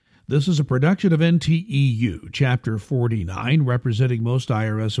This is a production of NTEU, Chapter 49, representing most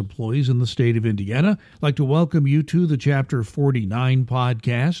IRS employees in the state of Indiana. I'd like to welcome you to the Chapter 49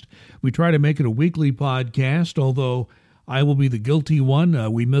 podcast. We try to make it a weekly podcast, although I will be the guilty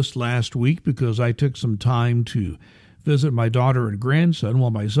one. We missed last week because I took some time to visit my daughter and grandson while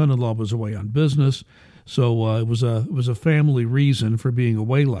my son-in-law was away on business. So it was a family reason for being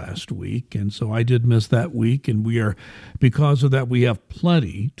away last week, and so I did miss that week. And because of that, we have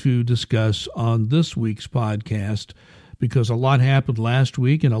plenty to discuss on this week's podcast because a lot happened last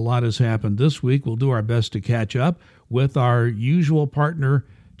week and a lot has happened this week. We'll do our best to catch up with our usual partner,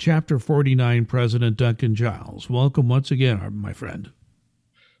 Chapter 49 President Duncan Giles. Welcome once again, my friend.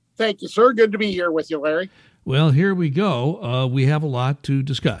 Thank you, sir. Good to be here with you, Larry. Well, here we go. We have a lot to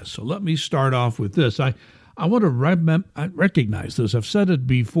discuss. So let me start off with this. I want to recognize this. I've said it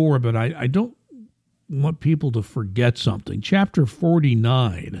before, but I don't want people to forget something. Chapter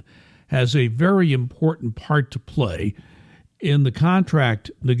 49 has a very important part to play in the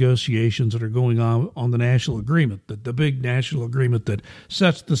contract negotiations that are going on the national agreement, the big national agreement that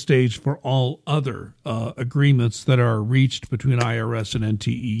sets the stage for all other agreements that are reached between IRS and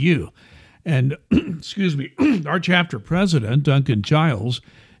NTEU. And, excuse me, our chapter president, Duncan Giles,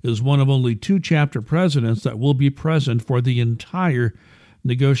 is one of only two chapter presidents that will be present for the entire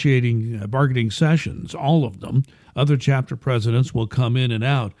bargaining sessions, all of them. Other chapter presidents will come in and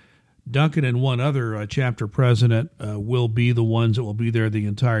out. Duncan and one other chapter president will be the ones that will be there the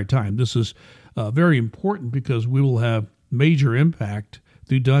entire time. This is very important because we will have major impact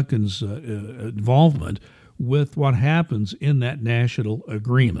through Duncan's involvement with what happens in that national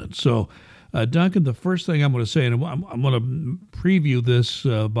agreement. So, Duncan, the first thing I'm going to say, and I'm going to preview this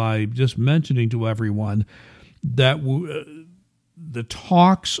by just mentioning to everyone that the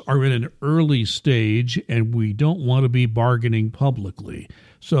talks are in an early stage and we don't want to be bargaining publicly.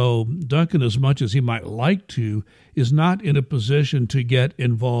 So Duncan, as much as he might like to, is not in a position to get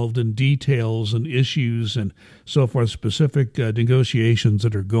involved in details and issues and so forth, specific negotiations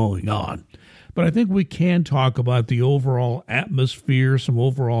that are going on. But I think we can talk about the overall atmosphere, some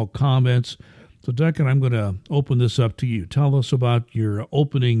overall comments. So, Duncan, I'm going to open this up to you. Tell us about your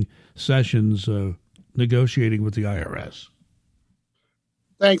opening sessions negotiating with the IRS.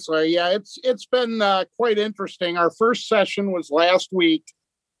 Thanks, Larry. Yeah, it's been quite interesting. Our first session was last week.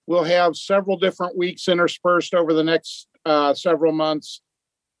 We'll have several different weeks interspersed over the next several months,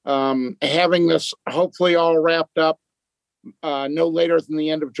 having this hopefully all wrapped up no later than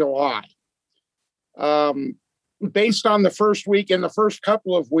the end of July. Based on the first week and the first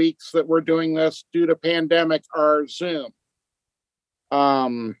couple of weeks that we're doing this due to pandemic are Zoom.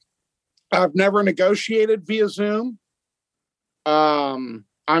 I've never negotiated via Zoom. I'm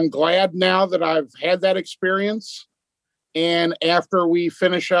glad now that I've had that experience. And after we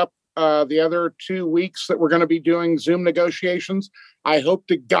finish up the other 2 weeks that we're going to be doing Zoom negotiations, I hope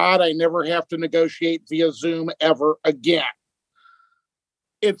to God I never have to negotiate via Zoom ever again.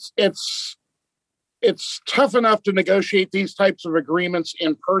 It's tough enough to negotiate these types of agreements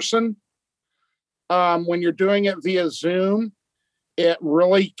in person. When you're doing it via Zoom, it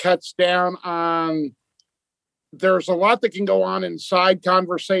really cuts down on, there's a lot that can go on in side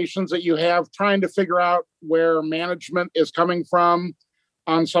conversations that you have trying to figure out where management is coming from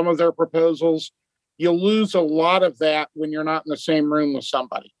on some of their proposals. You'll lose a lot of that when you're not in the same room with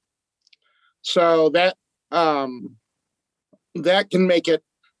somebody. So that can make it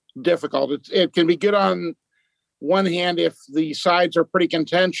difficult. It can be good on one hand if the sides are pretty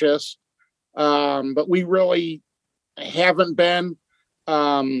contentious, but we really haven't been.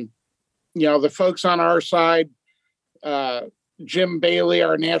 The folks on our side, Jim Bailey,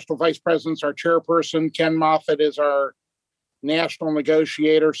 our national vice president's our chairperson. Ken Moffitt is our national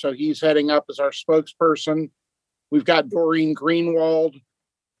negotiator, so he's heading up as our spokesperson. We've got Doreen Greenwald,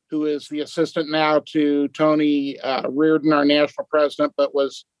 who is the assistant now to Tony Reardon, our national president, but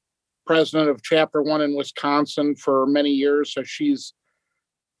was president of Chapter 1 in Wisconsin for many years. So she's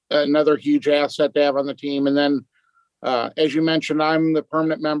another huge asset to have on the team. And then, as you mentioned, I'm the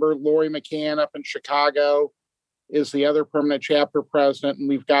permanent member. Lori McCann up in Chicago is the other permanent chapter president. And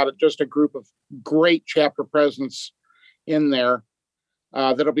we've got just a group of great chapter presidents in there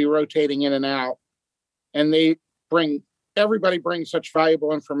that'll be rotating in and out. And everybody brings such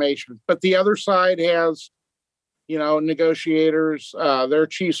valuable information. But the other side has negotiators, their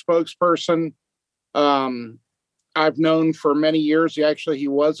chief spokesperson, I've known for many years. He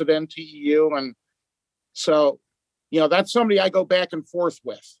was at NTEU. And so, that's somebody I go back and forth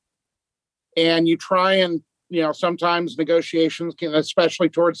with. And you try and, sometimes negotiations can, especially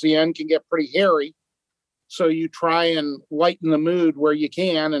towards the end, can get pretty hairy. So you try and lighten the mood where you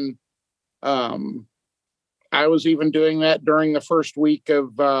can. And I was even doing that during the first week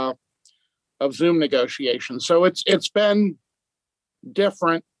of Zoom negotiations. So it's been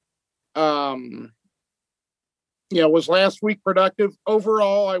different. Was last week productive?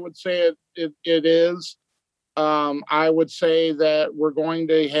 Overall, I would say it is. I would say that we're going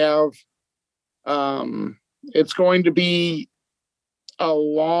to have, it's going to be a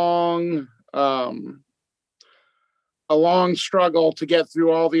long struggle to get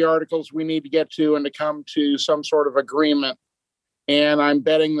through all the articles we need to get to and to come to some sort of agreement. And I'm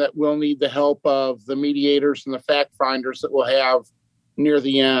betting that we'll need the help of the mediators and the fact finders that we'll have near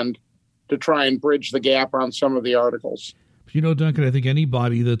the end to try and bridge the gap on some of the articles. Duncan, I think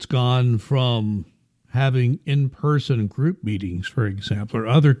anybody that's gone from having in-person group meetings, for example, or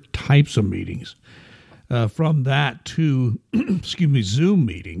other types of meetings, from that to, Zoom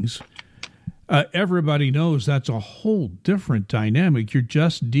meetings, everybody knows that's a whole different dynamic. You're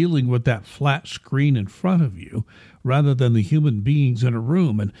just dealing with that flat screen in front of you rather than the human beings in a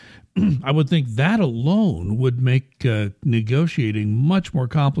room. And I would think that alone would make negotiating much more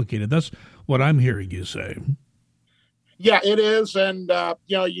complicated. That's what I'm hearing you say. Yeah, it is. And,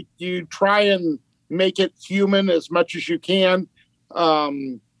 you try and make it human as much as you can.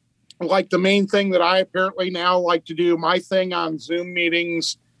 Like the main thing that I apparently now like to do, my thing on Zoom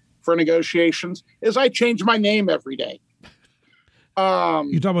meetings for negotiations, is I change my name every day.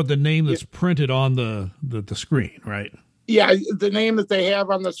 You talk about the name that's printed on the screen, right? Yeah, the name that they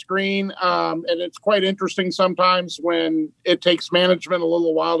have on the screen. And it's quite interesting sometimes when it takes management a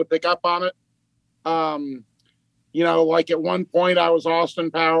little while to pick up on it. Like at one point I was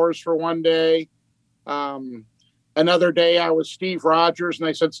Austin Powers for one day. Another day I was Steve Rogers, and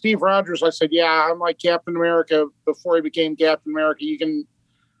I said, Steve Rogers. I said, yeah, I'm like Captain America before he became Captain America. You can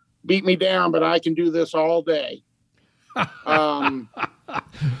beat me down, but I can do this all day. One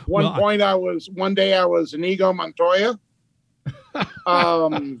day I was Inigo Montoya,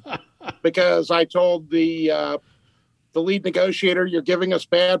 because I told the lead negotiator, you're giving us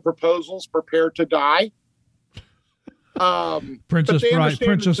bad proposals, prepare to die. Princess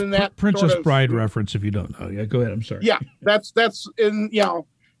Bride reference, if you don't know. Yeah, go ahead. I'm sorry. Yeah, that's in,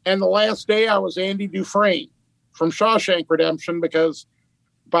 and the last day I was Andy Dufresne from Shawshank Redemption, because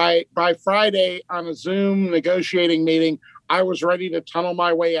by Friday on a Zoom negotiating meeting, I was ready to tunnel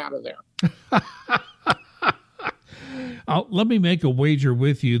my way out of there. Let me make a wager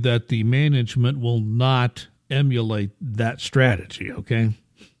with you that the management will not emulate that strategy, okay?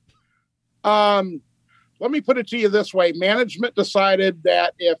 Let me put it to you this way. Management decided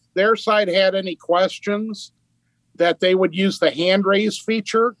that if their side had any questions, that they would use the hand raise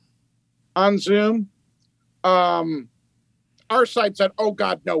feature on Zoom. Our side said, oh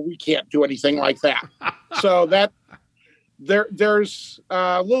God, no, we can't do anything like that. So that there's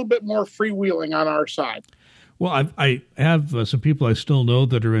a little bit more freewheeling on our side. Well, I have some people I still know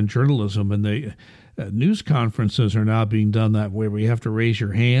that are in journalism, and news conferences are now being done that way, where you have to raise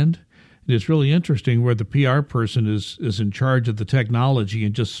your hand. And it's really interesting where the PR person is in charge of the technology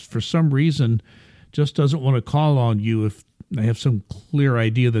and just for some reason just doesn't want to call on you if they have some clear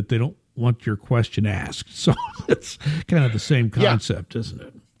idea that they don't want your question asked. So it's kind of the same concept, isn't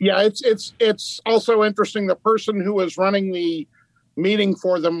it? Yeah, it's also interesting. The person who was running the meeting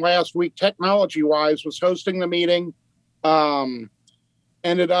for them last week, technology-wise, was hosting the meeting,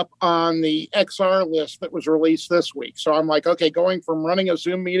 ended up on the XR list that was released this week. So I'm like, okay, going from running a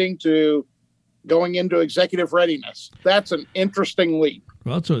Zoom meeting to going into executive readiness, that's an interesting leap.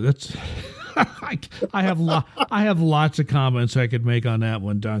 Well, that's I have lots of comments I could make on that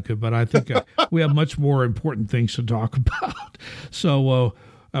one, Duncan, but I think we have much more important things to talk about. So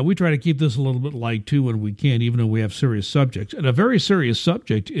we try to keep this a little bit light, too, when we can, even though we have serious subjects. And a very serious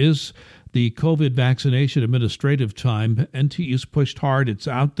subject is the COVID vaccination administrative time. NTEU's pushed hard. It's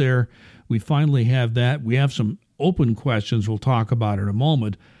out there. We finally have that. We have some open questions we'll talk about in a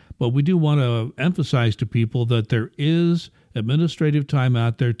moment. But we do want to emphasize to people that there is administrative time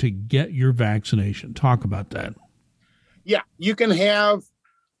out there to get your vaccination. Talk about that. Yeah, you can have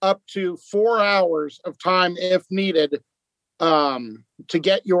up to 4 hours of time if needed to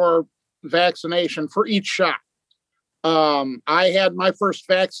get your vaccination for each shot. I had my first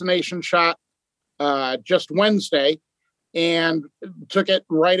vaccination shot just Wednesday and took it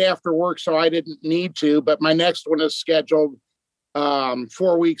right after work, so I didn't need to. But my next one is scheduled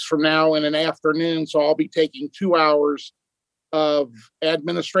 4 weeks from now in an afternoon, so I'll be taking 2 hours of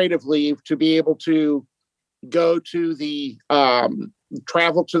administrative leave to be able to go to the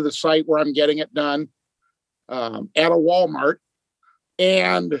travel to the site where I'm getting it done at a Walmart.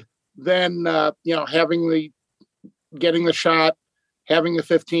 And then getting the shot, having the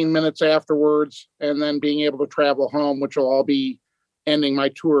 15 minutes afterwards, and then being able to travel home, which will all be ending my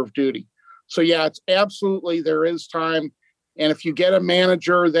tour of duty. So yeah, it's absolutely, there is time. And if you get a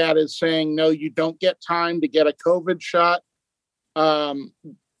manager that is saying, no, you don't get time to get a COVID shot,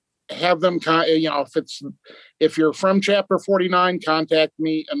 have them, if you're from Chapter 49, contact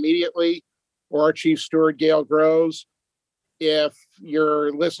me immediately, or our Chief Steward, Gail Groves. If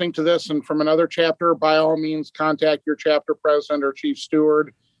you're listening to this and from another chapter, by all means, contact your chapter president or chief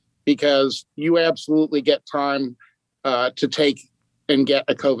steward, because you absolutely get time to take and get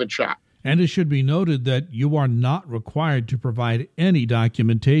a COVID shot. And it should be noted that you are not required to provide any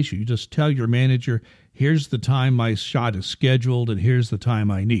documentation. You just tell your manager, here's the time my shot is scheduled and here's the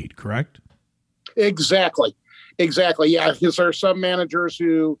time I need, correct? Exactly. Yeah, because there are some managers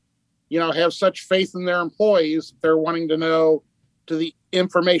who have such faith in their employees, they're wanting to know to the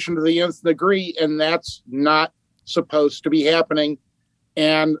information to the nth degree, and that's not supposed to be happening.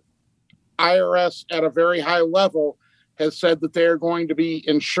 And IRS at a very high level has said that they're going to be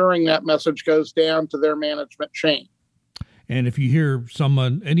ensuring that message goes down to their management chain. And if you hear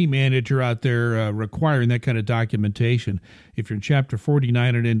any manager out there requiring that kind of documentation, if you're in Chapter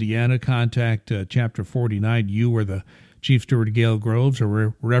 49 in Indiana, contact Chapter 49, you or the Chief Steward Gail Groves, or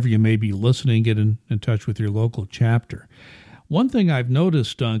wherever you may be listening, get in touch with your local chapter. One thing I've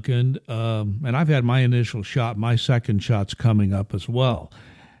noticed, Duncan, and I've had my initial shot, my second shot's coming up as well,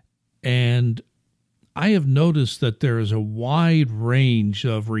 and I have noticed that there is a wide range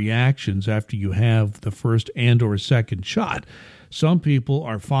of reactions after you have the first and or second shot. Some people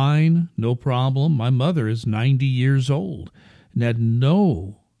are fine, no problem. My mother is 90 years old and had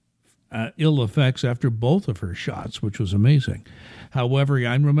no ill effects after both of her shots, which was amazing. However,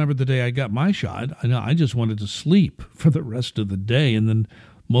 I remember the day I got my shot, I just wanted to sleep for the rest of the day and then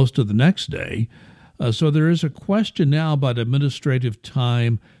most of the next day. So there is a question now about administrative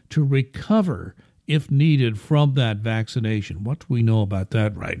time to recover, if needed, from that vaccination. What do we know about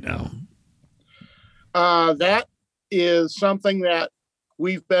that right now? That is something that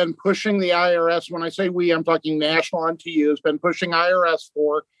we've been pushing the IRS. When I say we, I'm talking National NTU has been pushing IRS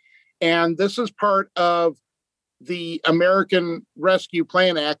for. And this is part of the American Rescue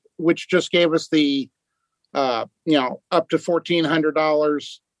Plan Act, which just gave us the, up to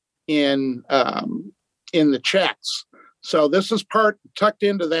 $1,400 in the checks. So this is tucked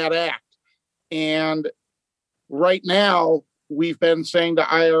into that act. And right now we've been saying to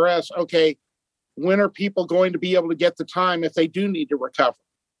IRS, okay, when are people going to be able to get the time if they do need to recover?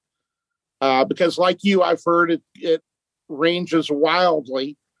 Because like you, I've heard it ranges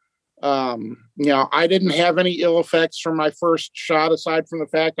wildly. I didn't have any ill effects from my first shot, aside from the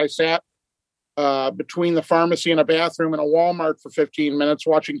fact I sat between the pharmacy and a bathroom in a Walmart for 15 minutes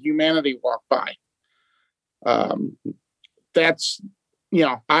watching humanity walk by. I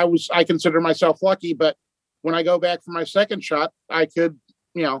consider myself lucky, but when I go back for my second shot, I could,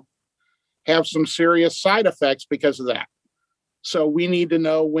 have some serious side effects because of that. So we need to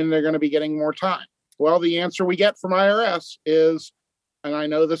know when they're going to be getting more time. Well, the answer we get from IRS is, and I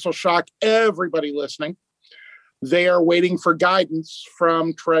know this will shock everybody listening, they are waiting for guidance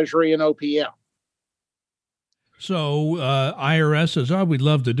from Treasury and OPM. So IRS says, we'd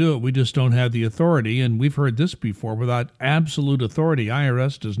love to do it. We just don't have the authority. And we've heard this before. Without absolute authority,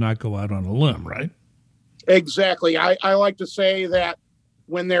 IRS does not go out on a limb, right? Exactly. I like to say that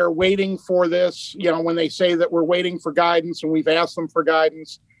when they're waiting for this, when they say that we're waiting for guidance and we've asked them for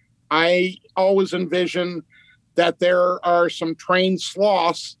guidance, I always envision that there are some trained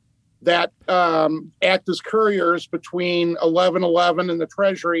sloths that act as couriers between 1111 and the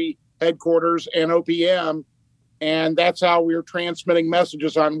Treasury headquarters and OPM. And that's how we're transmitting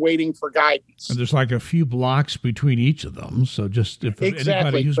messages on waiting for guidance. And there's like a few blocks between each of them. So just if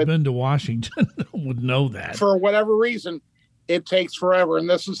anybody who's been to Washington would know that. For whatever reason, it takes forever. And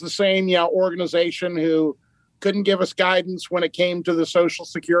this is the same organization who couldn't give us guidance when it came to the Social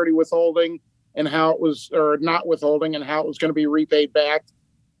Security withholding and how it was, or not withholding, and how it was going to be repaid back.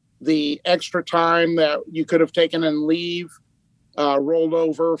 The extra time that you could have taken in leave rolled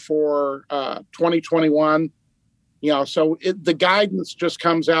over for 2021. So the guidance just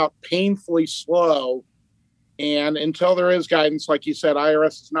comes out painfully slow. And until there is guidance, like you said,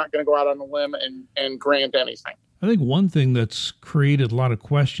 IRS is not going to go out on a limb and grant anything. I think one thing that's created a lot of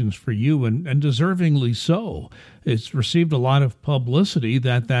questions for you, and deservingly so, it's received a lot of publicity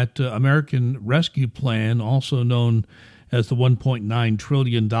that American Rescue Plan, also known as the $1.9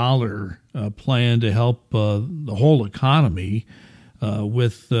 trillion plan to help the whole economy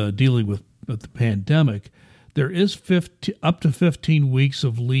with dealing with the pandemic, There is up to 15 weeks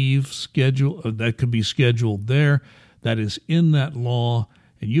of leave schedule that could be scheduled there. That is in that law,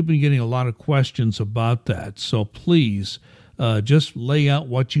 and you've been getting a lot of questions about that. So please just lay out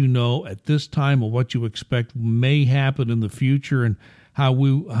what you know at this time or what you expect may happen in the future, and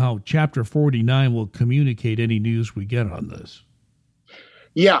how Chapter 49 will communicate any news we get on this.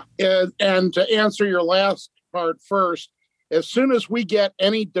 Yeah, and to answer your last part first, as soon as we get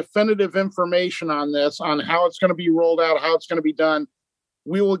any definitive information on this, on how it's going to be rolled out, how it's going to be done,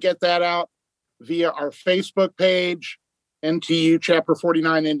 we will get that out via our Facebook page, NTU Chapter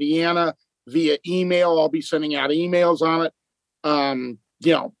 49 Indiana, via email. I'll be sending out emails on it,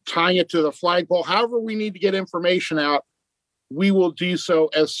 tying it to the flagpole. However we need to get information out, we will do so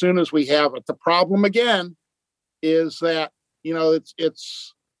as soon as we have it. The problem, again, is that,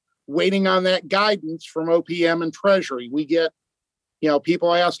 it's waiting on that guidance from OPM and Treasury. We get,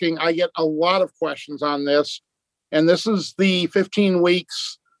 people asking, I get a lot of questions on this, and this is the 15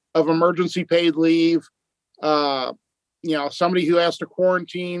 weeks of emergency paid leave. Somebody who has to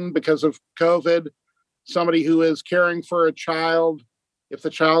quarantine because of COVID, somebody who is caring for a child, if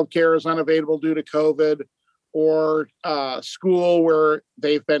the child care is unavailable due to COVID, or school where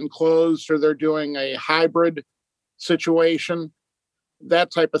they've been closed or they're doing a hybrid situation,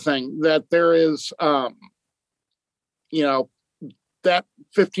 that type of thing, that there is, that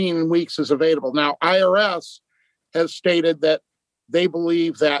 15 weeks is available. Now, IRS has stated that they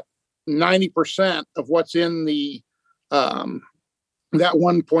believe that 90% of what's in the that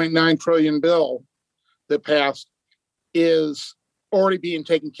 1.9 trillion bill that passed is already being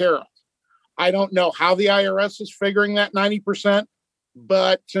taken care of. I don't know how the IRS is figuring that 90%,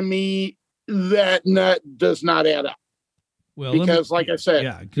 but to me, that does not add up. Well, because like I said,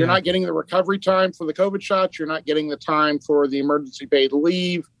 exactly. You're not getting the recovery time for the COVID shots. You're not getting the time for the emergency paid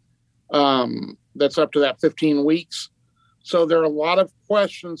leave. That's up to that 15 weeks. So there are a lot of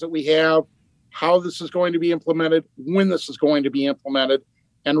questions that we have, how this is going to be implemented, when this is going to be implemented.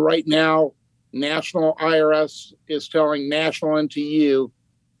 And right now, National IRS is telling National NTU,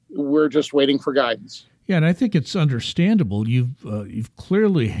 we're just waiting for guidance. Yeah, and I think it's understandable. You've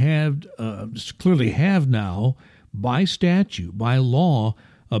clearly have now, by statute, by law,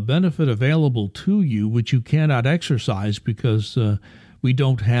 a benefit available to you which you cannot exercise because we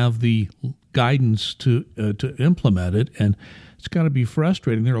don't have the guidance to implement it, and it's got to be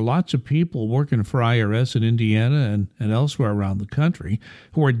frustrating. There are lots of people working for IRS in Indiana and elsewhere around the country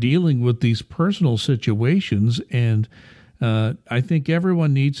who are dealing with these personal situations, and I think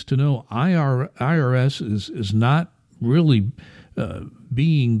everyone needs to know IRS is not really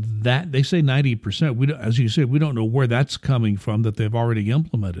being that. They say 90%. As you said, we don't know where that's coming from, that they've already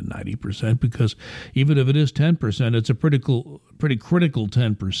implemented 90%, because even if it is 10%, it's a pretty critical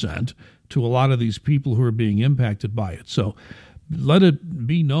 10% to a lot of these people who are being impacted by it. So let it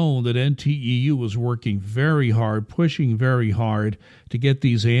be known that NTEU was working very hard, pushing very hard to get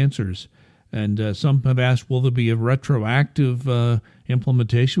these answers. And some have asked, will there be a retroactive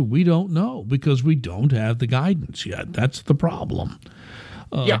implementation? We don't know because we don't have the guidance yet. That's the problem.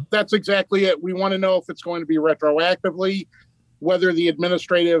 Yeah, that's exactly it. We want to know if it's going to be retroactively, whether the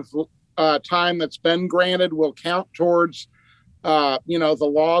administrative time that's been granted will count towards, the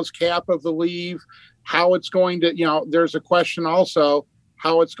law's cap of the leave, how it's going to, there's a question also,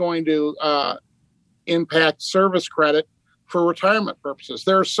 how it's going to impact service credit for retirement purposes.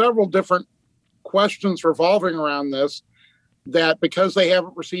 There are several different questions revolving around this that, because they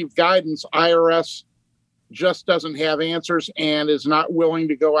haven't received guidance, IRS just doesn't have answers and is not willing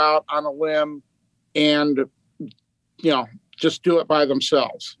to go out on a limb and, just do it by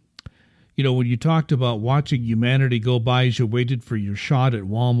themselves. When you talked about watching humanity go by as you waited for your shot at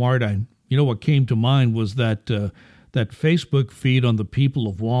Walmart, what came to mind was that Facebook feed on the people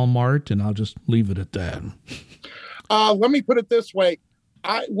of Walmart, and I'll just leave it at that. Let me put it this way.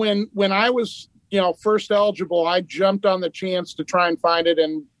 When I was, first eligible, I jumped on the chance to try and find it,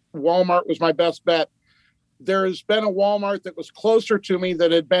 and Walmart was my best bet. There's been a Walmart that was closer to me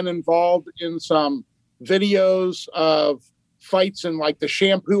that had been involved in some videos of fights in like the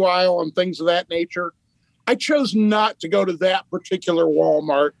shampoo aisle and things of that nature. I chose not to go to that particular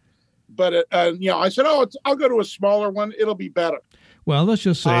Walmart, but I said, I'll go to a smaller one. It'll be better. Well, let's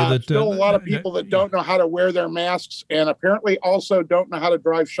just say that still a lot of people that don't know how to wear their masks and apparently also don't know how to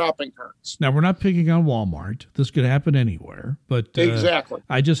drive shopping carts. Now, we're not picking on Walmart. This could happen anywhere. But exactly.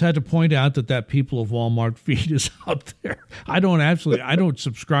 I just had to point out that people of Walmart feed is out there. I don't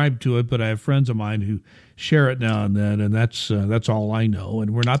subscribe to it, but I have friends of mine who share it now and then, and that's all I know.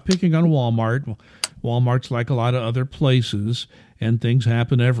 And we're not picking on Walmart. Walmart's like a lot of other places, and things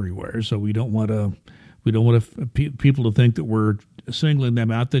happen everywhere. So we don't want to We don't want people to think that we're singling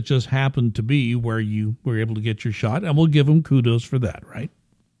them out. That just happened to be where you were able to get your shot, and we'll give them kudos for that, right?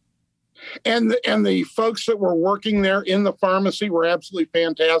 And the folks that were working there in the pharmacy were absolutely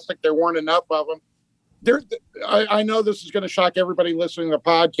fantastic. There weren't enough of them. I know this is going to shock everybody listening to the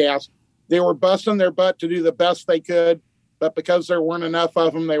podcast. They were busting their butt to do the best they could, but because there weren't enough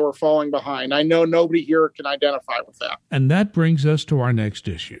of them, they were falling behind. I know nobody here can identify with that. And that brings us to our next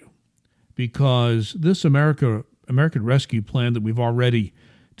issue, because this American Rescue Plan that we've already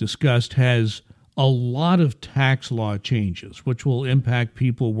discussed has a lot of tax law changes, which will impact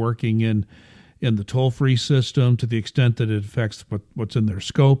people working in the toll-free system to the extent that it affects what's in their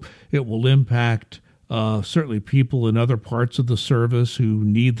scope. It will impact certainly people in other parts of the service who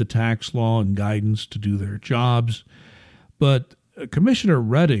need the tax law and guidance to do their jobs. But Commissioner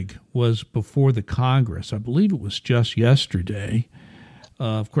Rettig was before the Congress. I believe it was just yesterday.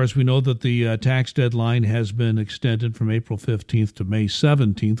 Of course, we know that the tax deadline has been extended from April 15th to May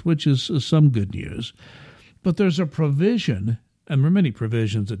 17th, which is some good news. But there's a provision, and there are many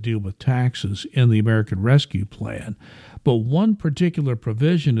provisions that deal with taxes in the American Rescue Plan. But one particular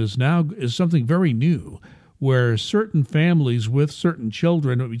provision is something very new, where certain families with certain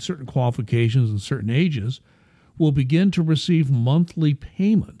children, certain qualifications and certain ages, will begin to receive monthly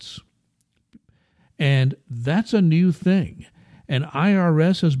payments. And that's a new thing. And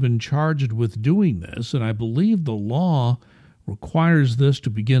IRS has been charged with doing this, and I believe the law requires this to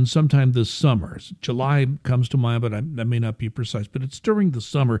begin sometime this summer. July comes to mind, but I may not be precise. But it's during the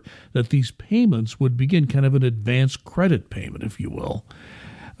summer that these payments would begin, kind of an advance credit payment, if you will.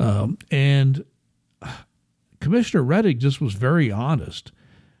 And Commissioner Rettig just was very honest.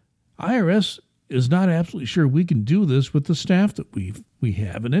 IRS is not absolutely sure we can do this with the staff that we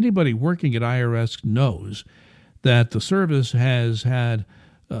have. And anybody working at IRS knows that the service has had,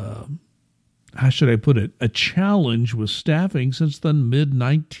 how should I put it, a challenge with staffing since the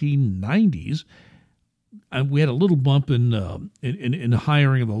mid-1990s. And we had a little bump in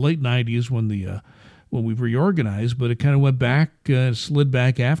hiring in the late 90s when we reorganized, but it kind of went back, slid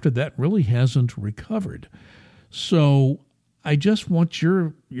back after that, really hasn't recovered. So I just want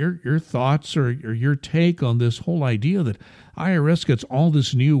your thoughts or your take on this whole idea that IRS gets all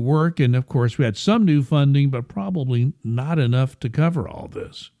this new work, and of course we had some new funding, but probably not enough to cover all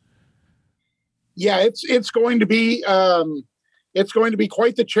this. Yeah, it's going to be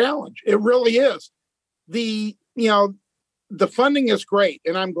quite the challenge. It really is. The funding is great,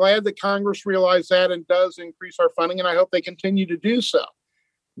 and I'm glad that Congress realized that and does increase our funding, and I hope they continue to do so.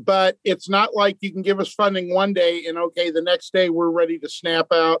 But it's not like you can give us funding one day and, okay, the next day we're ready to snap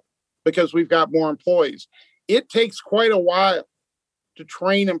out because we've got more employees. It takes quite a while to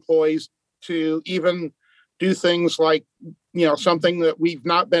train employees to even do things like, something that we've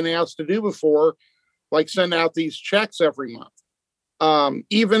not been asked to do before, like send out these checks every month.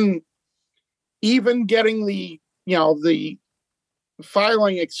 Even getting the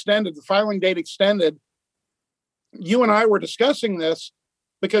filing extended, the filing date extended. You and I were discussing this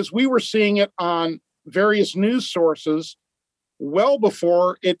because we were seeing it on various news sources well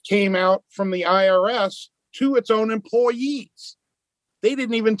before it came out from the IRS to its own employees. They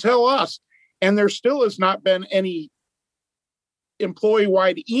didn't even tell us. And there still has not been any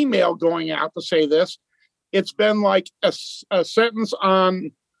employee-wide email going out to say this. It's been like a sentence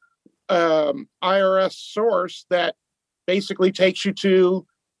on IRS source that basically takes you to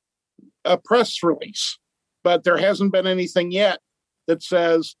a press release. But there hasn't been anything yet that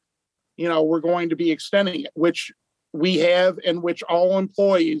says, we're going to be extending it, which we have, and which all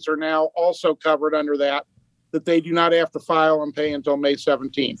employees are now also covered under that they do not have to file and pay until May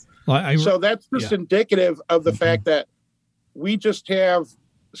 17th. Well, so that's just indicative of the fact that we just have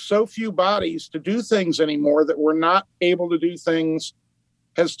so few bodies to do things anymore that we're not able to do things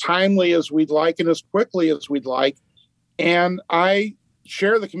as timely as we'd like and as quickly as we'd like. And I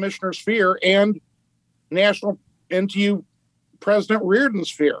share the commissioner's fear and National NTU President Reardon's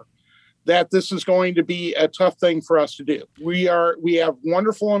fear that this is going to be a tough thing for us to do. We have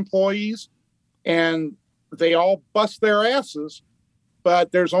wonderful employees and they all bust their asses,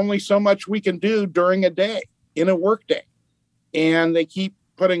 but there's only so much we can do during a day, in a work day. And they keep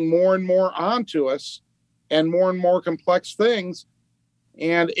putting more and more onto us and more complex things.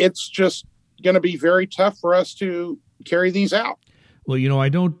 And it's just going to be very tough for us to carry these out. Well, I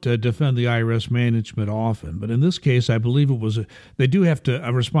don't defend the IRS management often, but in this case, I believe it was they do have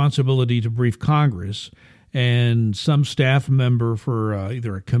a responsibility to brief Congress, and some staff member for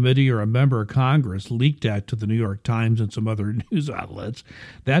either a committee or a member of Congress leaked that to the New York Times and some other news outlets.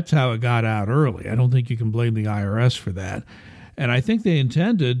 That's how it got out early. I don't think you can blame the IRS for that. And I think they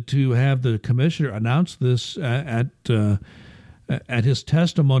intended to have the commissioner announce this at his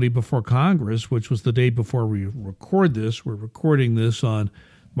testimony before Congress, which was the day before we record this. We're recording this on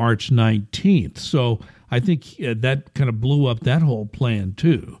March 19th. So I think that kind of blew up that whole plan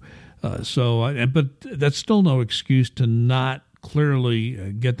too. But that's still no excuse to not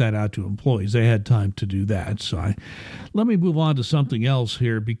clearly get that out to employees. They had time to do that. So let me move on to something else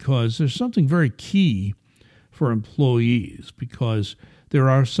here, because there's something very key for employees, because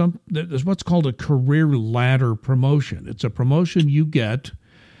there's what's called a career ladder promotion. It's a promotion you get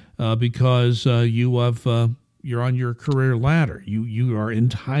because you're on your career ladder. You are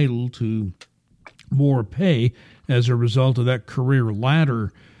entitled to more pay as a result of that career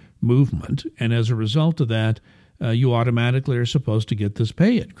ladder movement, and as a result of that, you automatically are supposed to get this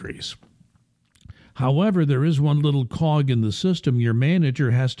pay increase. However, there is one little cog in the system. Your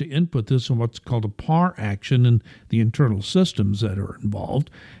manager has to input this in what's called a PAR action in the internal systems that are involved.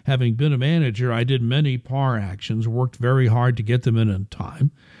 Having been a manager, I did many PAR actions, worked very hard to get them in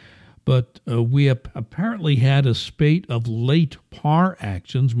time. But we have apparently had a spate of late PAR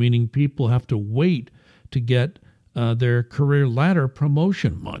actions, meaning people have to wait to get their career ladder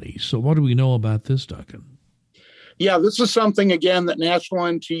promotion money. So what do we know about this, Duncan? Yeah, this is something, again, that National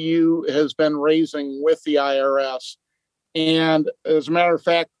NTU has been raising with the IRS. And as a matter of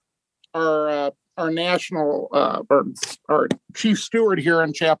fact, our national, our chief steward here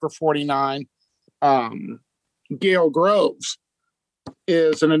in Chapter 49, Gail Groves,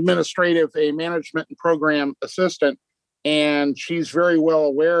 is an a management and program assistant. And she's very well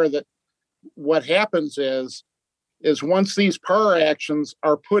aware that what happens is once these PAR actions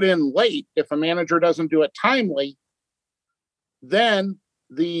are put in late, if a manager doesn't do it timely, then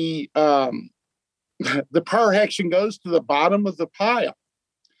the PAR action goes to the bottom of the pile,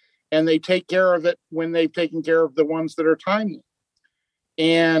 and they take care of it when they've taken care of the ones that are timely.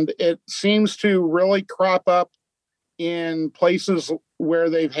 And it seems to really crop up in places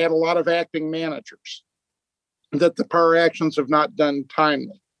where they've had a lot of acting managers that the PAR actions have not done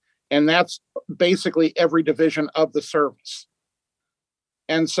timely. And that's basically every division of the service.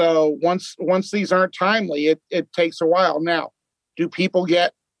 And so once these aren't timely, it takes a while. Now, do people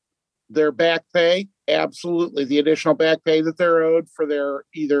get their back pay? Absolutely. The additional back pay that they're owed for their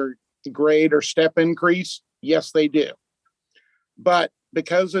either grade or step increase? Yes, they do. But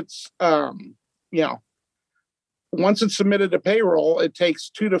because it's, once it's submitted to payroll, it takes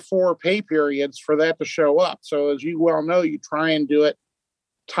 2 to 4 pay periods for that to show up. So as you well know, you try and do it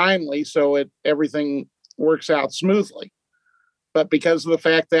timely so everything works out smoothly. But because of the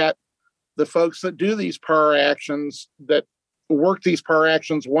fact that the folks that do these PAR actions, that work these PAR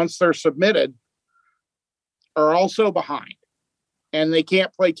actions once they're submitted, are also behind, and they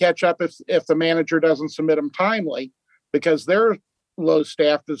can't play catch up if the manager doesn't submit them timely, because they're low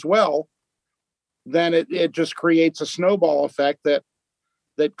staffed as well. Then it just creates a snowball effect that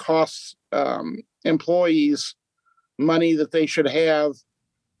costs employees money that they should have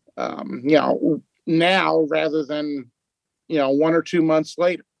now rather than 1 or 2 months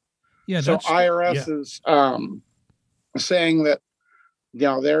later. Yeah. So IRS is saying that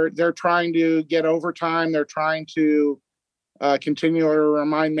they're trying to get overtime. They're trying to continually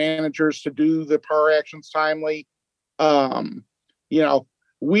remind managers to do the PAR actions timely.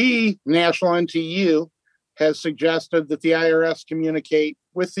 We, National NTU, has suggested that the IRS communicate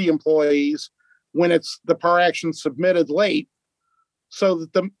with the employees when it's the PAR action submitted late, so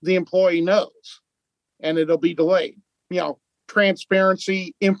that the employee knows, and it'll be delayed.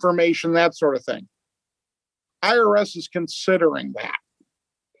 Transparency, information, that sort of thing. IRS is considering that.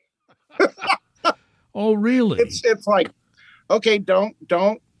 Oh, really? It's like, okay, don't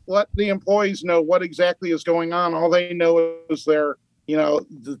let the employees know what exactly is going on. All they know is that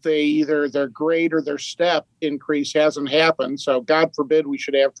they either their grade or their step increase hasn't happened. So God forbid we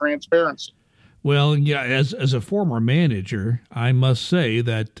should have transparency. Well, yeah, as a former manager, I must say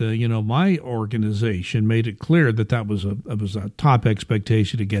that, my organization made it clear that was a top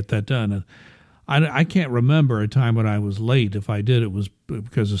expectation to get that done. And I can't remember a time when I was late. If I did, it was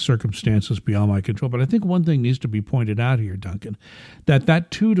because of circumstances beyond my control. But I think one thing needs to be pointed out here, Duncan, that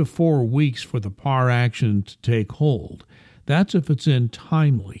 2 to 4 weeks for the PAR action to take hold, that's if it's in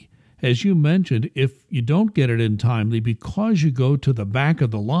timely. As you mentioned, if you don't get it in timely because you go to the back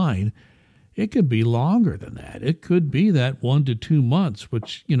of the line, it could be longer than that. It could be that 1 to 2 months,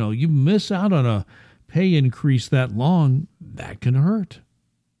 which, you miss out on a pay increase that long, that can hurt.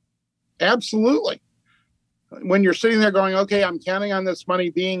 Absolutely. When you're sitting there going, okay, I'm counting on this money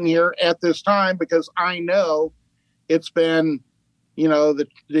being here at this time because I know it's been,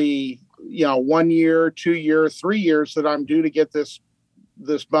 the 1 year, 2 year, 3 years that I'm due to get this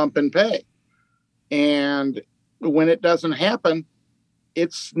bump in pay. And when it doesn't happen,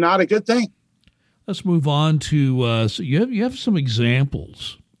 it's not a good thing. Let's move on to, so you have some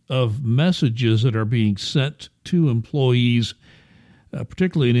examples of messages that are being sent to employees,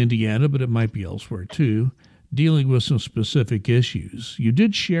 particularly in Indiana, but it might be elsewhere too, dealing with some specific issues. You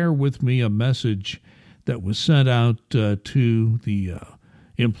did share with me a message that was sent out to the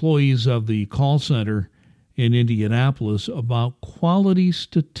employees of the call center in Indianapolis about quality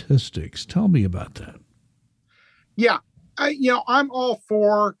statistics. Tell me about that. Yeah, I'm all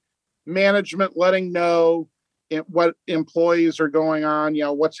for management letting know what employees are going on,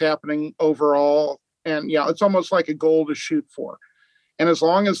 what's happening overall. And, it's almost like a goal to shoot for. And as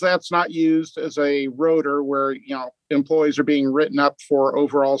long as that's not used as a rotor where, employees are being written up for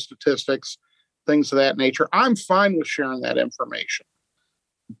overall statistics, things of that nature, I'm fine with sharing that information.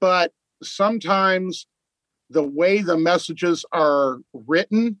 But sometimes the way the messages are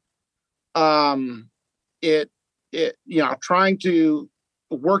written, trying to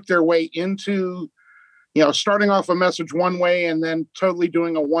work their way into, starting off a message one way and then totally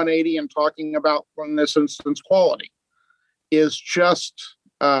doing a 180 and talking about, in this instance, quality is just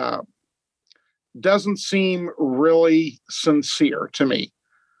doesn't seem really sincere to me.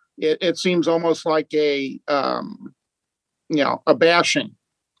 It seems almost like a bashing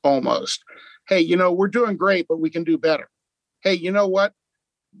almost. Hey, we're doing great, but we can do better. Hey, you know what?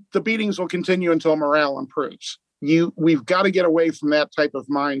 The beatings will continue until morale improves. We've got to get away from that type of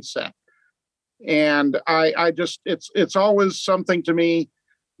mindset. And I just, it's always something to me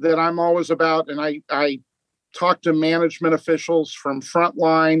that I'm always about. And I talk to management officials from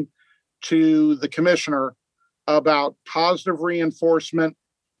frontline to the commissioner about positive reinforcement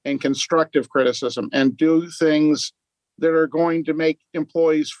and constructive criticism, and do things that are going to make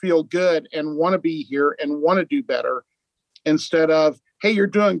employees feel good and want to be here and want to do better, instead of, hey, you're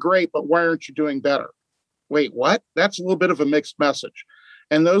doing great, but why aren't you doing better? Wait, what? That's a little bit of a mixed message.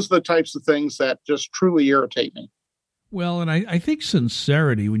 And those are the types of things that just truly irritate me. Well, and I think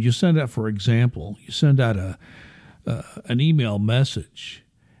sincerity, when you send out, for example, you send out an email message,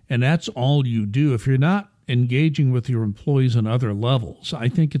 and that's all you do. If you're not engaging with your employees on other levels, I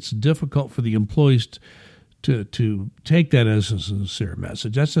think it's difficult for the employees to take that as a sincere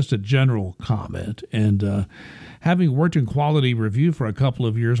message. That's just a general comment. And having worked in quality review for a couple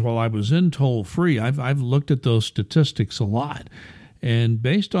of years while I was in toll-free, I've looked at those statistics a lot. And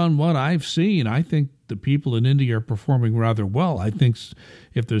based on what I've seen, I think the people in Indy are performing rather well. I think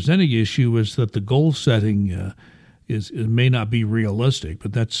if there's any issue, is that the goal setting it may not be realistic,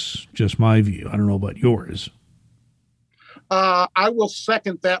 but that's just my view. I don't know about yours. I will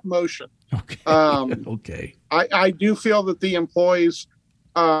second that motion. Okay. Okay. I do feel that the employees,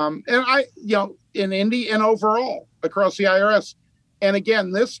 and in Indy and overall across the IRS, and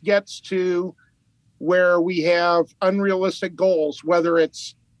again, this gets to where we have unrealistic goals, whether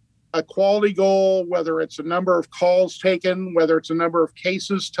it's a quality goal, whether it's a number of calls taken, whether it's a number of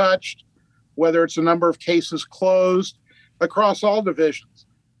cases touched, whether it's a number of cases closed across all divisions.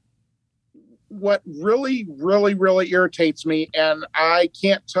 What really, really, really irritates me, and I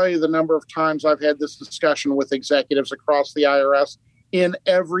can't tell you the number of times I've had this discussion with executives across the IRS in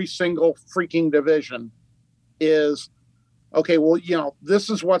every single freaking division, is, okay, well, this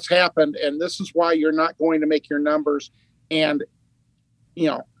is what's happened, and this is why you're not going to make your numbers. And,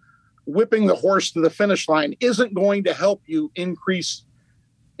 whipping the horse to the finish line isn't going to help you increase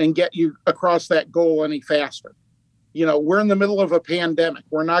and get you across that goal any faster. We're in the middle of a pandemic.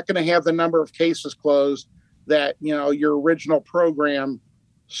 We're not going to have the number of cases closed that, your original program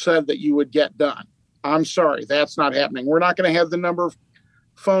said that you would get done. I'm sorry, that's not happening. We're not going to have the number of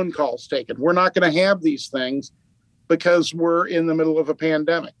phone calls taken. We're not going to have these things because we're in the middle of a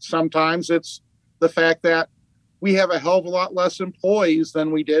pandemic. Sometimes it's the fact that we have a hell of a lot less employees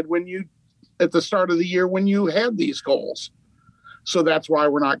than we did at the start of the year when you had these goals. So that's why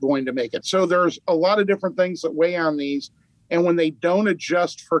we're not going to make it. So there's a lot of different things that weigh on these. And when they don't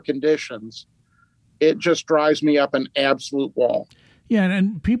adjust for conditions, it just drives me up an absolute wall. Yeah,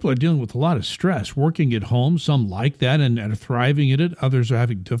 and people are dealing with a lot of stress, working at home. Some like that and are thriving in it. Others are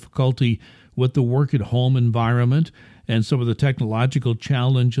having difficulty with the work at home environment and some of the technological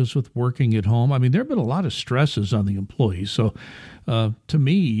challenges with working at home. I mean, there have been a lot of stresses on the employees. So to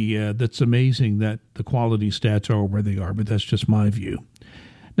me, that's amazing that the quality stats are where they are, but that's just my view.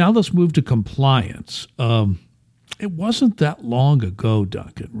 Now let's move to compliance. It wasn't that long ago,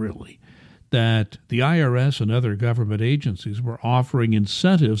 Duncan, really, that the IRS and other government agencies were offering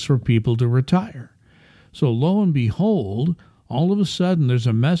incentives for people to retire. So lo and behold, all of a sudden there's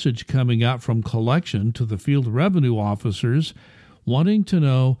a message coming out from collection to the field revenue officers wanting to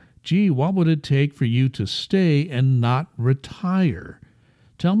know, gee, what would it take for you to stay and not retire?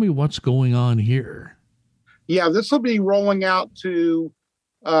 Tell me what's going on here. Yeah, this will be rolling out to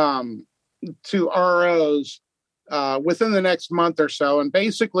ROs within the next month or so. And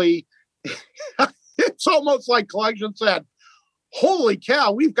basically, it's almost like collection said, holy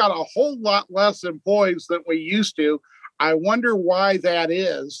cow, we've got a whole lot less employees than we used to. I wonder why that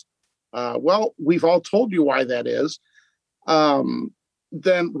is. Well, we've all told you why that is.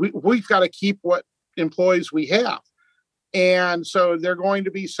 Then we've got to keep what employees we have. And so they're going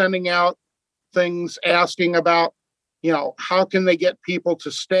to be sending out things asking about, how can they get people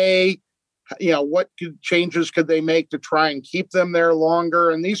to stay? What changes could they make to try and keep them there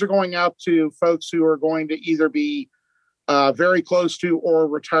longer? And these are going out to folks who are going to either be very close to or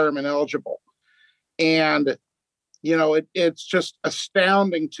retirement eligible. And, it's just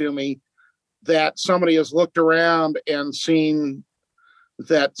astounding to me that somebody has looked around and seen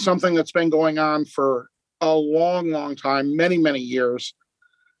that something that's been going on for a long, long time, many, many years,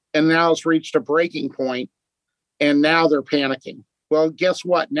 and now it's reached a breaking point, and now they're panicking. Well, guess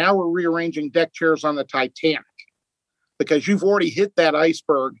what? Now we're rearranging deck chairs on the Titanic because you've already hit that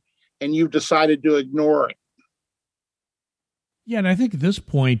iceberg and you've decided to ignore it. Yeah, and I think at this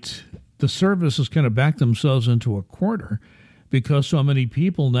point, the service has kind of backed themselves into a corner because so many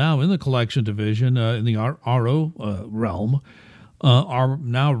people now in the collection division, in the RO realm, are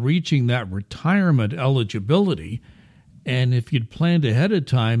now reaching that retirement eligibility. And if you'd planned ahead of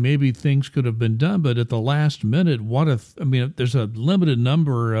time, maybe things could have been done. But at the last minute, there's a limited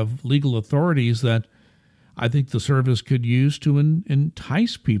number of legal authorities that I think the service could use to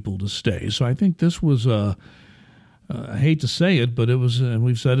entice people to stay. So I think this was I hate to say it, but it was, and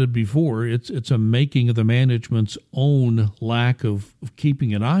we've said it before, it's a making of the management's own lack of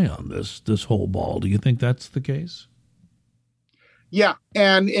keeping an eye on this whole ball. Do you think that's the case? Yeah,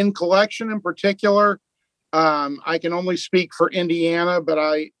 and in collection in particular, I can only speak for Indiana, but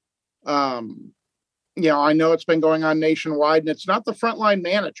I know it's been going on nationwide, and it's not the frontline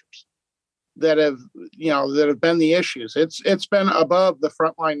managers that have been the issues. It's been above the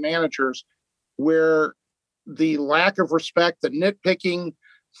frontline managers where the lack of respect, the nitpicking,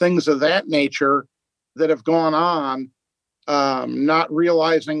 things of that nature that have gone on, not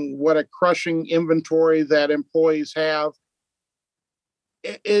realizing what a crushing inventory that employees have.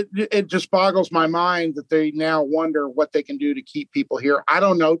 It just boggles my mind that they now wonder what they can do to keep people here. I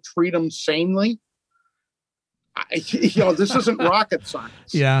don't know, treat them sanely. This isn't rocket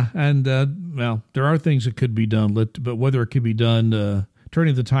science. Yeah, and there are things that could be done, but whether it could be done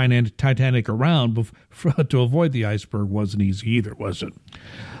turning the Titanic around to avoid the iceberg wasn't easy either, was it?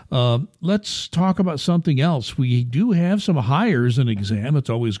 Let's talk about something else. We do have some hires in exam. It's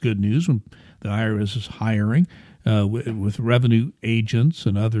always good news when the IRS is hiring with revenue agents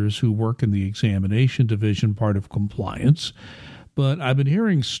and others who work in the examination division part of compliance. But I've been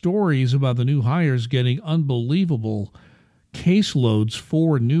hearing stories about the new hires getting unbelievable caseloads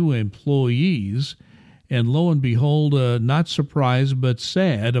for new employees. And lo and behold, not surprised but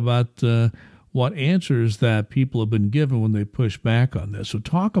sad about what answers that people have been given when they push back on this. So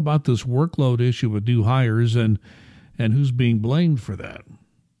talk about this workload issue with new hires and who's being blamed for that.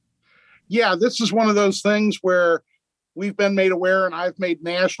 Yeah, this is one of those things where we've been made aware, and I've made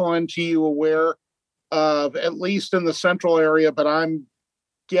National NTU aware of, at least in the central area, but I'm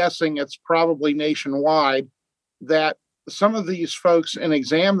guessing it's probably nationwide, that some of these folks in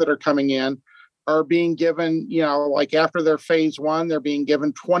exam that are coming in are being given, like after their phase 1, they're being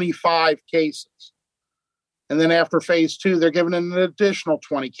given 25 cases. And then after phase 2, they're given an additional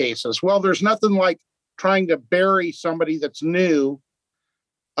 20 cases. Well, there's nothing like trying to bury somebody that's new.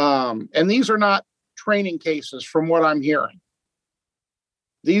 And these are not training cases from what I'm hearing.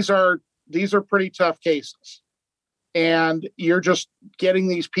 These are pretty tough cases. And you're just getting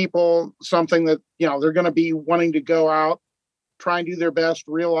these people something that, they're going to be wanting to go out, try and do their best,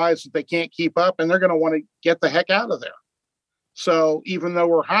 realize that they can't keep up, and they're going to want to get the heck out of there. So even though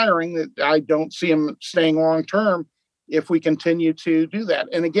we're hiring, I don't see them staying long term if we continue to do that.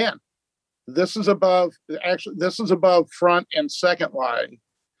 And again, this is above front and second line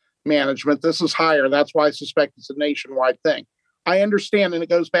management. This is higher. That's why I suspect it's a nationwide thing. I understand, and it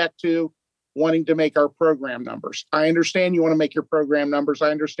goes back to wanting to make our program numbers. I understand you want to make your program numbers.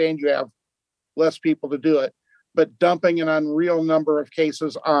 I understand you have less people to do it. But dumping an unreal number of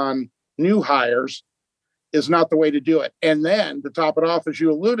cases on new hires is not the way to do it. And then to top it off, as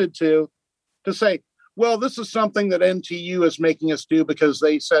you alluded to say, well, this is something that NTU is making us do because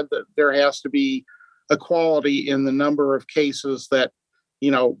they said that there has to be equality in the number of cases that,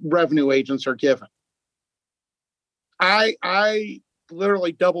 revenue agents are given. I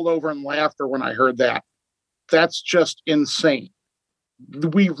literally doubled over in laughter when I heard that. That's just insane.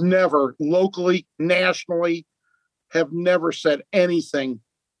 We've never, locally, nationally, have never said anything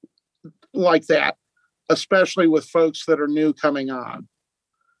like that, especially with folks that are new coming on.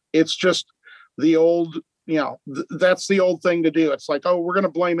 It's just the old, that's the old thing to do. It's like, oh, we're going to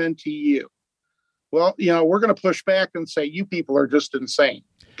blame NTU. Well, we're going to push back and say, you people are just insane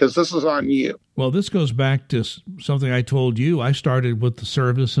because this is on you. Well, this goes back to something I told you. I started with the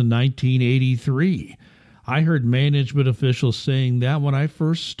service in 1983. I heard management officials saying that when I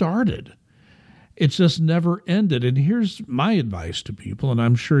first started. It's just never ended. And here's my advice to people, and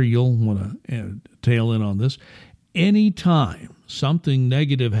I'm sure you'll want to tail in on this. Anytime something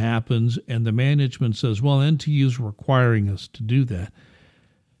negative happens and the management says, well, NTU is requiring us to do that,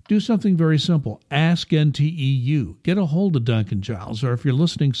 do something very simple. Ask NTEU. Get a hold of Duncan Giles, or if you're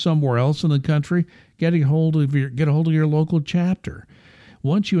listening somewhere else in the country, get a hold of your local chapter.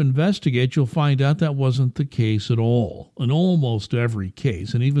 Once you investigate, you'll find out that wasn't the case at all, in almost every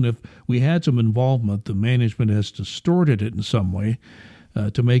case. And even if we had some involvement, the management has distorted it in some way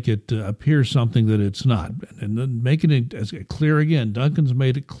to make it appear something that it's not. And then making it as clear again, Duncan's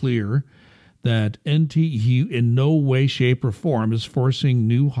made it clear that NTE in no way, shape, or form is forcing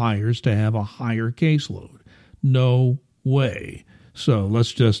new hires to have a higher caseload. No way. So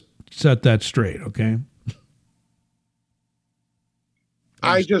let's just set that straight, okay?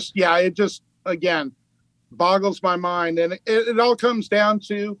 It just, again, boggles my mind. And it all comes down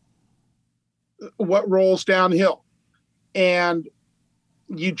to what rolls downhill. And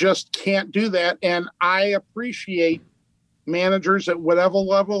you just can't do that. And I appreciate managers at whatever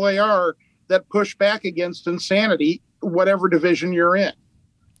level they are that push back against insanity, whatever division you're in,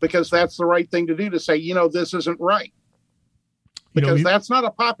 because that's the right thing to do, to say, this isn't right. Because that's not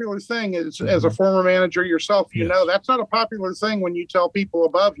a popular thing as a former manager yourself. Yes. That's not a popular thing when you tell people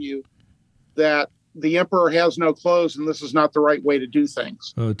above you that the emperor has no clothes and this is not the right way to do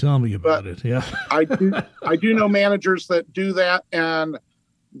things. Oh, tell me about it. Yeah. I do know managers that do that. And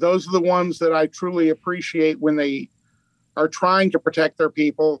those are the ones that I truly appreciate when they are trying to protect their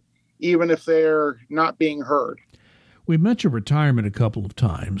people, even if they're not being heard. We mentioned retirement a couple of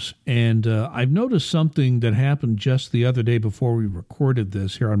times, and I've noticed something that happened just the other day before we recorded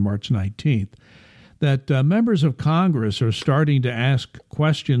this here on March 19th, that members of Congress are starting to ask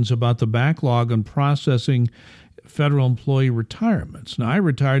questions about the backlog on processing federal employee retirements. Now, I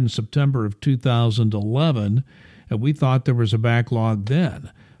retired in September of 2011, and we thought there was a backlog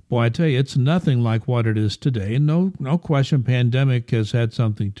then. Boy, I tell you, it's nothing like what it is today, and no question pandemic has had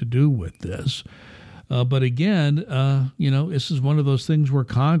something to do with this. But again, this is one of those things where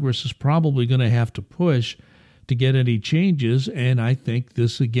Congress is probably going to have to push to get any changes. And I think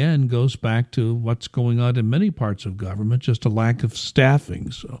this, again, goes back to what's going on in many parts of government, just a lack of staffing.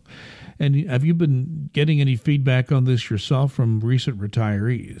 So, and have you been getting any feedback on this yourself from recent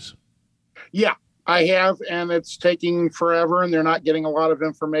retirees? Yeah, I have. And it's taking forever and they're not getting a lot of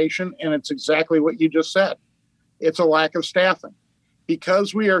information. And it's exactly what you just said. It's a lack of staffing.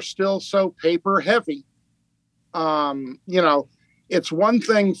 Because we are still so paper heavy, it's one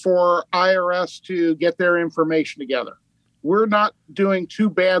thing for IRS to get their information together. We're not doing too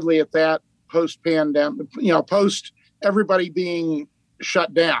badly at that post-pandemic, post everybody being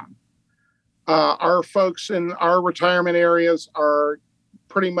shut down. Our folks in our retirement areas are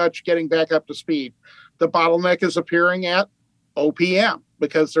pretty much getting back up to speed. The bottleneck is appearing at OPM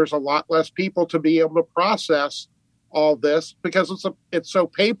because there's a lot less people to be able to process all this because it's so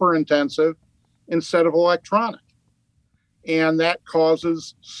paper intensive instead of electronic. And that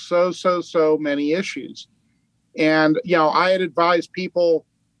causes so many issues. And, I had advised people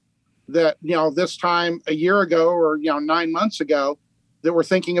that, this time a year ago or, 9 months ago that were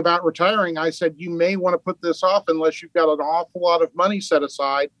thinking about retiring. I said, you may want to put this off unless you've got an awful lot of money set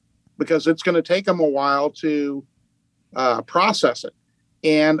aside because it's going to take them a while to process it.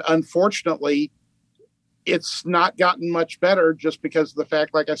 And unfortunately, it's not gotten much better just because of the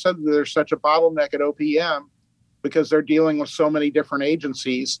fact, like I said, there's such a bottleneck at OPM because they're dealing with so many different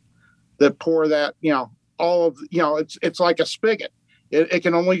agencies that pour that, it's like a spigot. It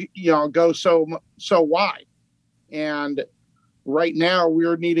can only, go so wide. And right now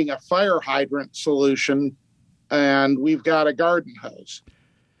we're needing a fire hydrant solution and we've got a garden hose.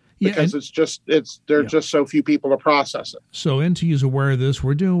 Because there are just so few people to process it. So NTU is aware of this.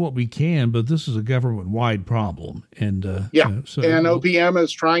 We're doing what we can, but this is a government-wide problem. And and OPM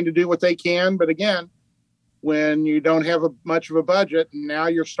is trying to do what they can. But again, when you don't have much of a budget, and now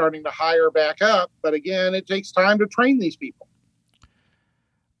you're starting to hire back up. But again, it takes time to train these people.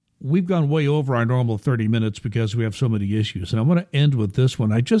 We've gone way over our normal 30 minutes because we have so many issues. And I want to end with this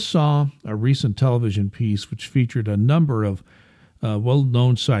one. I just saw a recent television piece which featured a number of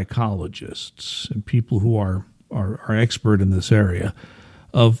well-known psychologists and people who are expert in this area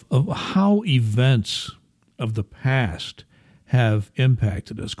of how events of the past have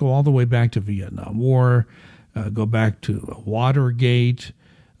impacted us. Go all the way back to Vietnam War, go back to Watergate,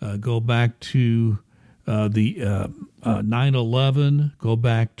 go back to the 9/11, go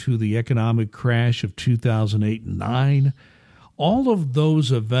back to the economic crash of 2008 and 9. All of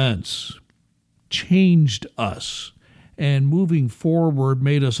those events changed us, and moving forward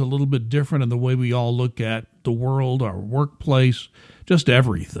made us a little bit different in the way we all look at the world, our workplace, just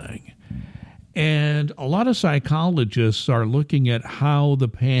everything. And a lot of psychologists are looking at how the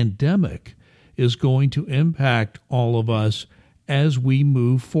pandemic is going to impact all of us as we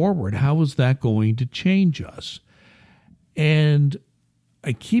move forward. How is that going to change us? And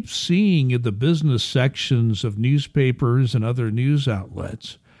I keep seeing in the business sections of newspapers and other news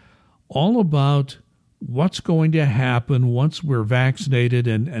outlets all about what's going to happen once we're vaccinated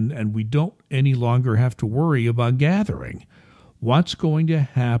and we don't any longer have to worry about gathering. What's going to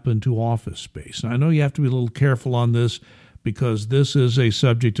happen to office space? And I know you have to be a little careful on this because this is a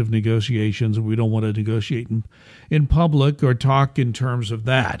subject of negotiations and we don't want to negotiate in public or talk in terms of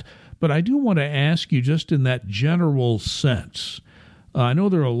that. But I do want to ask you, just in that general sense, I know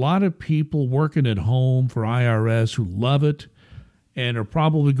there are a lot of people working at home for IRS who love it and are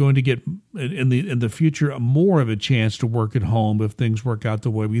probably going to get in the future more of a chance to work at home if things work out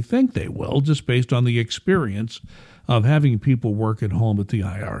the way we think they will, just based on the experience of having people work at home at the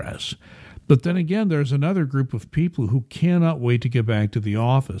IRS. But then again, there's another group of people who cannot wait to get back to the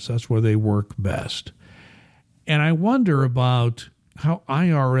office. That's where they work best. And I wonder about how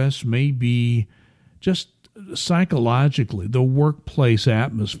IRS may be just psychologically, the workplace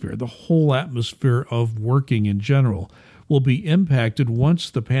atmosphere, the whole atmosphere of working in general will be impacted once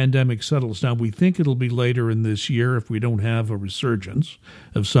the pandemic settles down. We think it'll be later in this year if we don't have a resurgence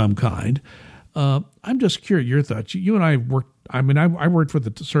of some kind. I'm just curious your thoughts. You and I worked, I worked for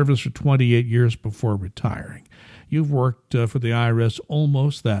the service for 28 years before retiring. You've worked for the IRS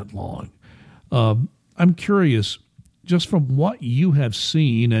almost that long. I'm curious, just from what you have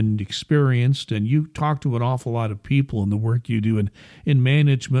seen and experienced, and you talk to an awful lot of people in the work you do in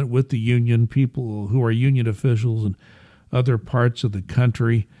management with the union, people who are union officials in other parts of the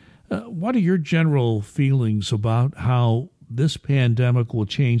country, what are your general feelings about how this pandemic will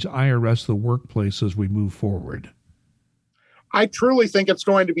change IRS, the workplace, as we move forward? I truly think it's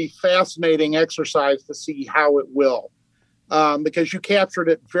going to be fascinating exercise to see how it will, because you captured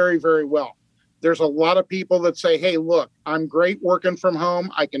it very, very well. There's a lot of people that say, hey, look, I'm great working from home.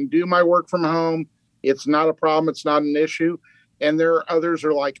 I can do my work from home. It's not a problem. It's not an issue. And there are others who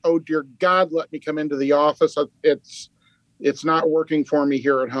are like, oh, dear God, let me come into the office. It's not working for me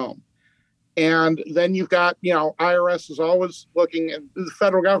here at home. And then you've got, IRS is always looking, and the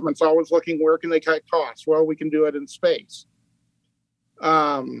federal government's always looking, where can they cut costs? Well, we can do it in space. You've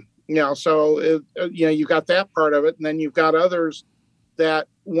got that part of it. And then you've got others that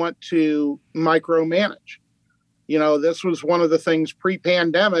want to micromanage. This was one of the things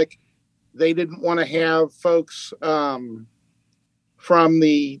pre-pandemic. They didn't want to have folks from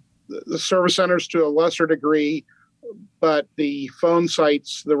the service centers to a lesser degree, but the phone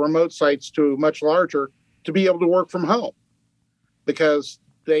sites, the remote sites to much larger, to be able to work from home because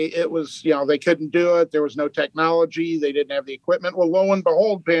they couldn't do it. There was no technology. They didn't have the equipment. Well, lo and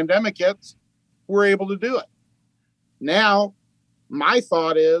behold, pandemic hits, we're able to do it. Now, my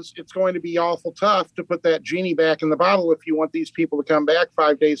thought is it's going to be awful tough to put that genie back in the bottle if you want these people to come back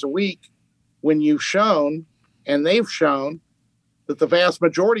 5 days a week when you've shown, and they've shown, that the vast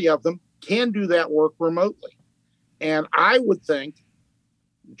majority of them can do that work remotely. And I would think,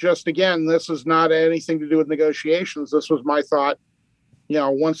 just again, this is not anything to do with negotiations. This was my thought,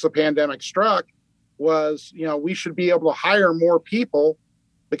 once the pandemic struck, was, we should be able to hire more people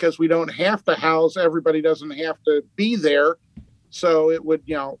because we don't have to house, everybody doesn't have to be there. So it would,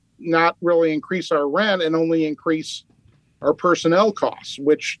 not really increase our rent and only increase our personnel costs,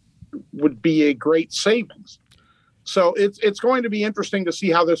 which would be a great savings. So it's going to be interesting to see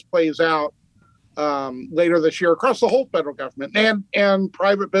how this plays out later this year across the whole federal government and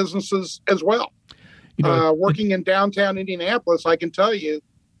private businesses as well. Working in downtown Indianapolis, I can tell you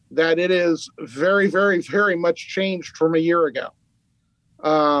that it is very, very, very much changed from a year ago.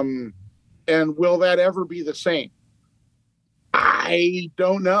 And will that ever be the same? I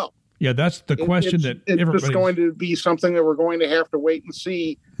don't know. Yeah, that's the question it's just going to be something that we're going to have to wait and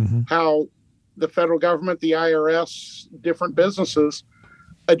see how the federal government, the IRS, different businesses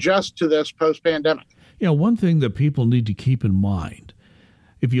adjust to this post-pandemic. Yeah, one thing that people need to keep in mind,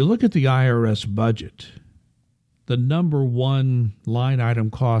 if you look at the IRS budget, the number one line item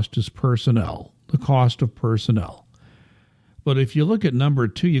cost is personnel, the cost of personnel. But if you look at number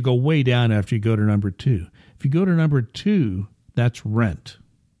two, you go way down after you go to number two. If you go to number two, that's rent.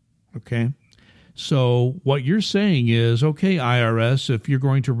 Okay? So what you're saying is, okay, IRS, if you're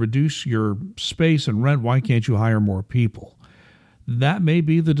going to reduce your space and rent, why can't you hire more people? That may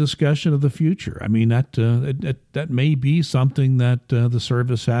be the discussion of the future. I mean, that may be something that the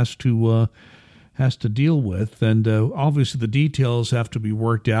service has to deal with, and obviously the details have to be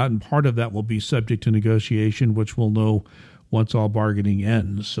worked out, and part of that will be subject to negotiation, which we'll know once all bargaining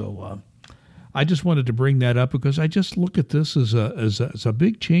ends. So I just wanted to bring that up because I just look at this as a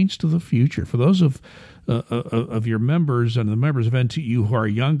big change to the future for those of your members and the members of NTU who are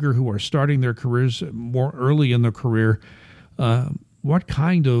younger, who are starting their careers more early in their career. What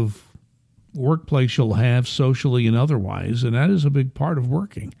kind of workplace you'll have socially and otherwise, and that is a big part of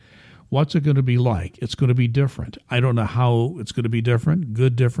working. What's it going to be like? It's going to be different. I don't know how it's going to be different,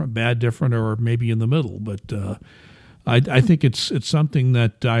 good different, bad different, or maybe in the middle, but I think it's something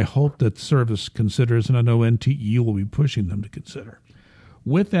that I hope that service considers, and I know NTU will be pushing them to consider.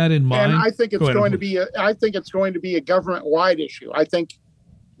 With that in mind, and I think it's going to be a government-wide issue. I think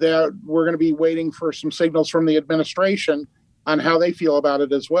that we're going to be waiting for some signals from the administration on how they feel about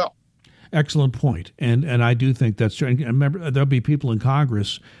it as well. Excellent point. And I do think that's true. And remember, there'll be people in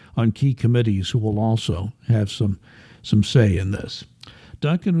Congress on key committees who will also have some say in this.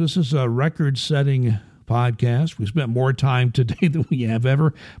 Duncan, this is a record-setting podcast. We spent more time today than we have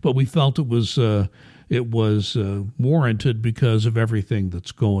ever, but we felt it was warranted because of everything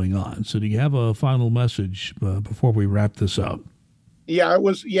that's going on. So do you have a final message before we wrap this up? Yeah,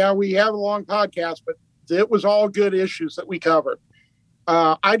 we have a long podcast, but it was all good issues that we covered.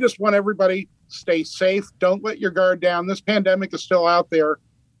 I just want everybody to stay safe. Don't let your guard down. This pandemic is still out there.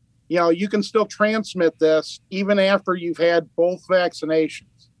 You know, you can still transmit this even after you've had both vaccinations.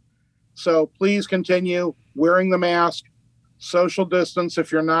 So please continue wearing the mask, social distance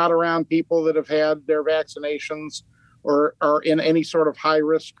if you're not around people that have had their vaccinations or are in any sort of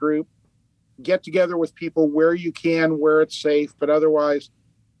high-risk group. Get together with people where you can, where it's safe, but otherwise,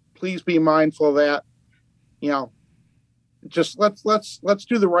 please be mindful of that. You know, just let's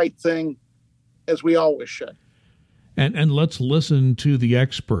do the right thing as we always should. And let's listen to the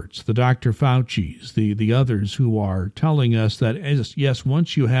experts, the Dr. Fauci's, the others who are telling us that, yes,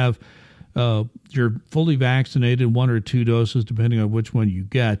 once you have you're fully vaccinated, 1 or 2 doses, depending on which one you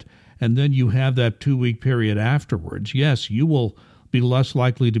get, and then you have that 2-week period afterwards, yes, you will be less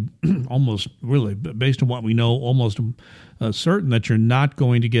likely to almost really, based on what we know, almost certain that you're not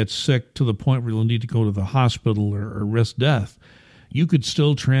going to get sick to the point where you'll need to go to the hospital or risk death. You could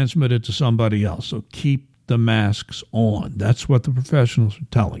still transmit it to somebody else. So keep the masks on. That's what the professionals are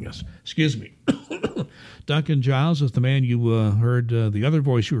telling us. Excuse me. Duncan Giles is the man you heard, the other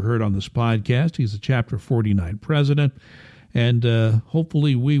voice you heard on this podcast. He's the Chapter 49 president. And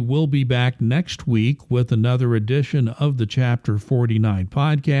hopefully we will be back next week with another edition of the Chapter 49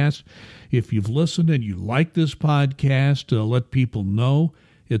 podcast. If you've listened and you like this podcast, let people know.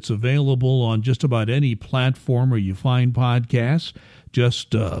 It's available on just about any platform where you find podcasts.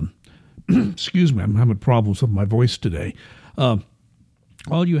 Just, excuse me, I'm having problems with my voice today.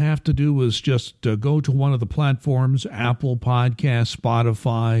 All you have to do is just go to one of the platforms, Apple Podcasts,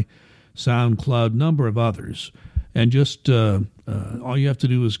 Spotify, SoundCloud, number of others. And just all you have to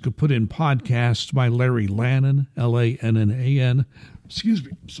do is put in podcasts by Larry Lannan, Lannan. Excuse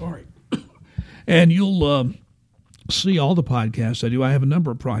me, sorry. And you'll see all the podcasts I do. I have a number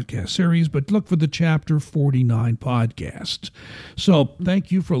of podcast series, but look for the Chapter 49 podcast. So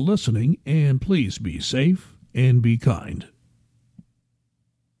thank you for listening, and please be safe and be kind.